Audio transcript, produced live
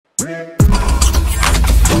Yeah.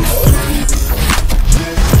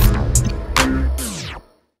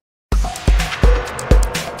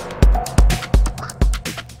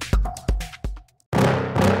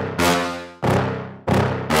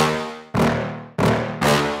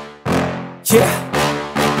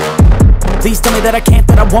 Please tell me that I can't,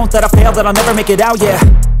 that I won't, that I fail, that I'll never make it out, yeah.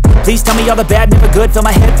 Please tell me all the bad, never good, fill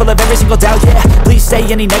my head full of every single doubt, yeah. Please say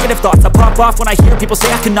any negative thoughts, I pop off when I hear people say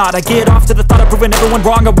I cannot. I get off to the thought of proving everyone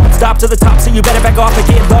wrong, I won't stop to the top, so you better back off and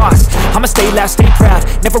get lost. I'ma stay loud, stay proud,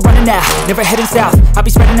 never running out, never heading south. I'll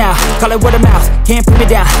be spreading out, call it word of mouth, can't put me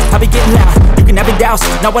down, I'll be getting loud. You can have your doubts,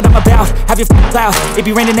 not what I'm about, have your f***ing cloud, it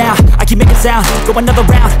be raining now. I keep making sound, go another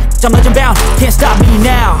round, I'm legend bound, can't stop me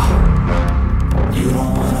now. You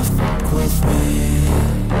don't wanna fuck with me,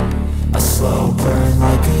 a slow burn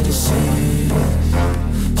like a disease.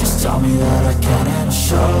 Just tell me that I can and I'll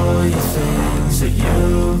show you things that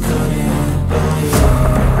you couldn't believe.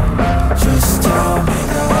 Just tell me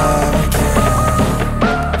that I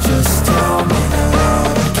can. Just tell me that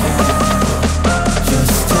I can.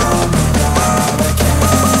 Just tell me that I can.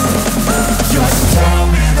 Just tell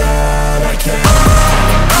me that I can.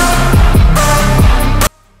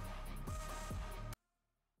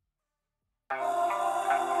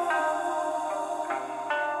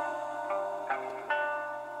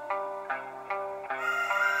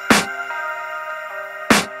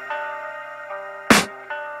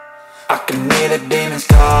 I can hear the demons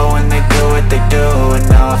call when they do what they do. And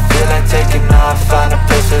now I feel like taking off, find a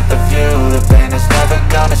place with a view. The pain is never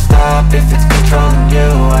gonna stop if it's controlling you.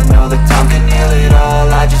 I know that time can heal it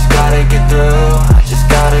all, I just gotta get through. I just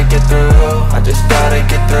gotta get through, I just gotta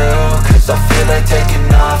get through. Cause I feel like taking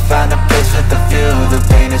off, find a place with a view. The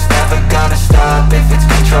pain is never gonna stop if it's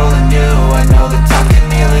controlling you. I know that time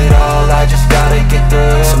can heal it all, I just gotta get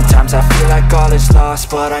through. Sometimes I feel like all is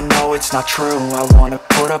lost, but I know it's not true. I wanna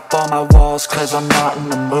put up all my walls cause I'm not in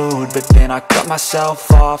the mood, but then I cut myself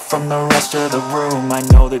off from the rest of the room. I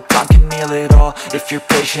know that time can heal it all if you're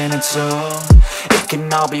patient and soon. It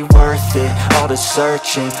can all be worth it, all the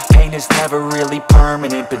searching. Pain is never really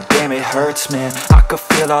permanent, but damn it hurts, man. I could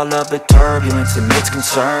feel all of the turbulence and it's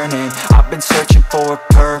concerning. I've been searching for a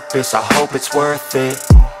purpose, I hope it's worth it.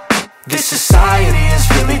 This society is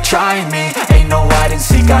really trying me. Ain't no hide and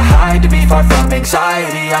seek, I hide to be far from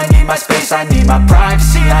anxiety. I need my space, I need my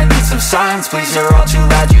privacy, I need some silence, please. You're all too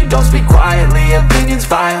loud, you don't speak quietly. Opinions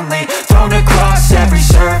violently thrown across every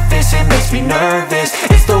surface, it makes me nervous.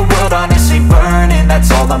 It's the world honestly burning, that's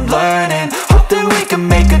all I'm learning. Hope that we can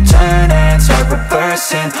make a turn and start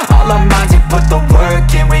reversing. All our minds, we put the work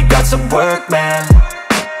in, we got some work, man.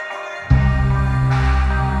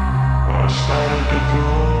 I started to grow.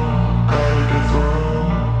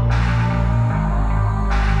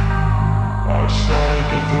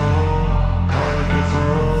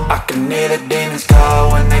 I can hear the demons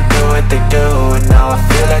call when they do what they do. And now I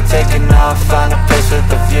feel like taking off, find a place with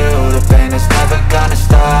a view. The pain is never gonna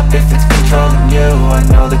stop if it's controlling you. I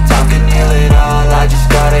know that time can heal it all, I just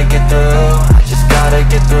gotta get through. I just gotta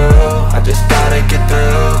get through, I just gotta get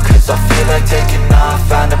through. Cause I feel like taking off,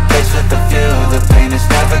 find a place with a view. The pain is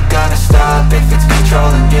never gonna stop if it's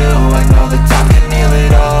controlling you. I know that time can heal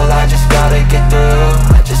it all, I just gotta get through.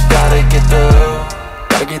 I just gotta get through.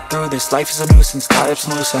 Gotta get through this, life is a nuisance, tie up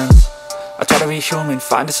some loose ends. I try to be human,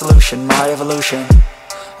 find a solution, my evolution.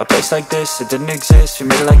 A place like this, it didn't exist, we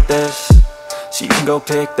made it like this. So you can go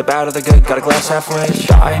pick the bad or the good, got a glass halfway.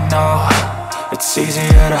 I know, it's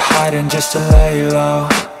easier to hide than just to lay low.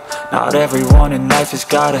 Not everyone in life has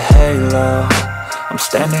got a halo. I'm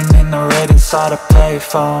standing in the red inside a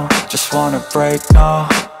payphone, just wanna break, no.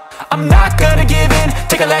 I'm not gonna give in,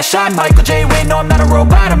 take a last shot, Michael J. Win. No, I'm not a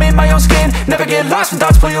robot, I'm in my own skin. Never get lost when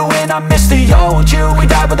thoughts pull you in. I miss the old you, we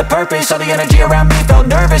died with a purpose. All the energy around me felt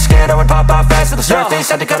nervous, scared I would pop off fast to the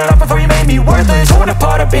surface. Had to cut it off before you made me worthless. Torn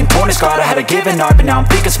apart, I've been torn and scarred. I had a given art, but now I'm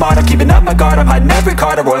thinking smart. I'm keeping up my guard, I'm hiding every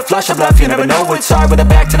card. A royal flush of love, you never know what's hard. With a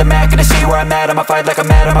back to the mat, gonna see where I'm at. I'ma fight like I'm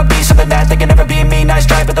mad, I'ma be something that they can never be me. Nice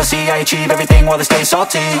try, but they'll see I achieve everything while they stay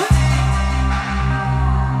salty.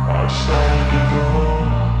 I started to grow.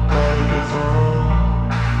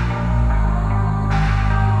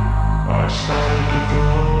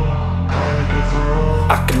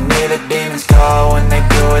 I can hear the demons call when they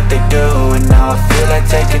do what they do. And now I feel like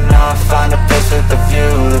taking off, find a place with a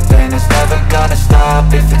view. The pain is never gonna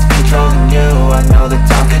stop if it's controlling you. I know that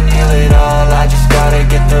time can heal it all, I just gotta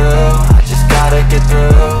get through. I just gotta get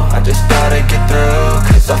through, I just gotta get through.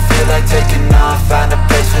 Cause I feel like taking off, find a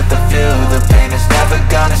place with a view. The pain is never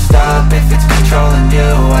gonna stop if it's controlling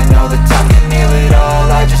you. I know that time can heal it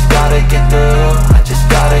all, I just gotta get through. I just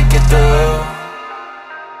gotta get through.